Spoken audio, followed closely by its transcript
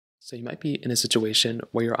So you might be in a situation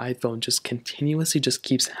where your iPhone just continuously just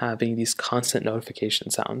keeps having these constant notification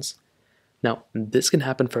sounds. Now, this can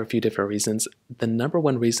happen for a few different reasons. The number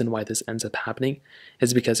one reason why this ends up happening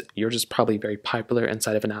is because you're just probably very popular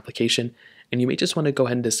inside of an application, and you may just want to go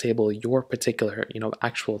ahead and disable your particular,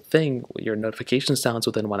 actual thing, your notification sounds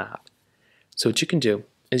within one app. So what you can do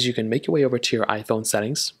is you can make your way over to your iPhone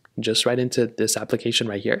settings, just right into this application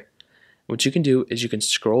right here. What you can do is you can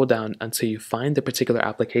scroll down until you find the particular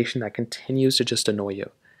application that continues to just annoy you.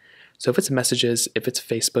 So if it's messages, if it's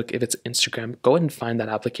Facebook, if it's Instagram, go ahead and find that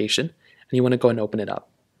application and you want to go and open it up.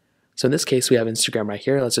 So in this case, we have Instagram right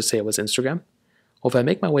here. Let's just say it was Instagram. Well, if I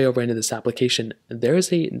make my way over into this application, there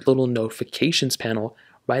is a little notifications panel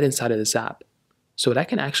right inside of this app. So what I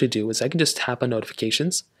can actually do is I can just tap on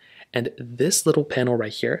notifications, and this little panel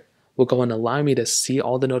right here will go and allow me to see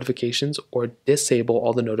all the notifications or disable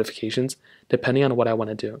all the notifications depending on what I want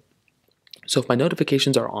to do. So if my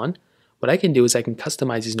notifications are on, what I can do is I can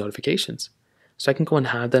customize these notifications. So I can go and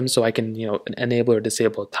have them so I can, enable or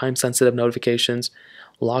disable time-sensitive notifications,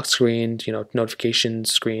 lock screen, notification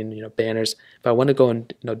screen, banners. If I want to go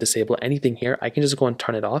and disable anything here, I can just go and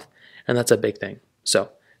turn it off, and that's a big thing. So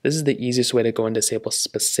this is the easiest way to go and disable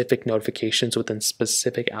specific notifications within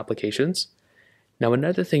specific applications. Now,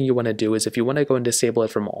 another thing you want to do is if you want to go and disable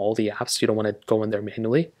it from all the apps, you don't want to go in there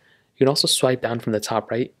manually, you can also swipe down from the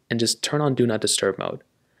top right and just turn on Do Not Disturb mode.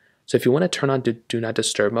 So if you want to turn on Do Not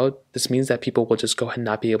Disturb mode, this means that people will just go ahead and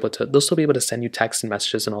not be able to, they'll still be able to send you texts and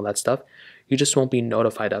messages and all that stuff. You just won't be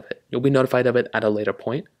notified of it. You'll be notified of it at a later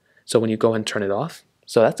point. So when you go and turn it off,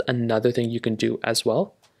 so that's another thing you can do as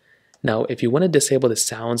well. Now, if you want to disable the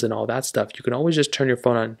sounds and all that stuff, you can always just turn your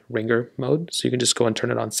phone on ringer mode. So you can just go and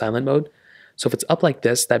turn it on silent mode. So if it's up like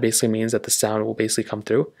this, that basically means that the sound will basically come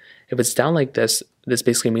through. If it's down like this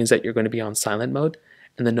basically means that you're going to be on silent mode,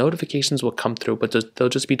 and the notifications will come through, but they'll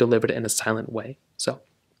just be delivered in a silent way. So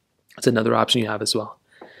that's another option you have as well.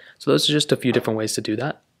 So those are just a few different ways to do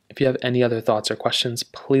that. If you have any other thoughts or questions,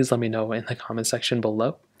 please let me know in the comment section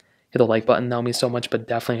below. Hit the like button, that would mean so much, but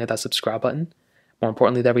definitely hit that subscribe button. More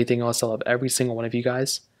importantly than everything else, I love every single one of you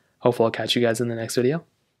guys. Hopefully I'll catch you guys in the next video.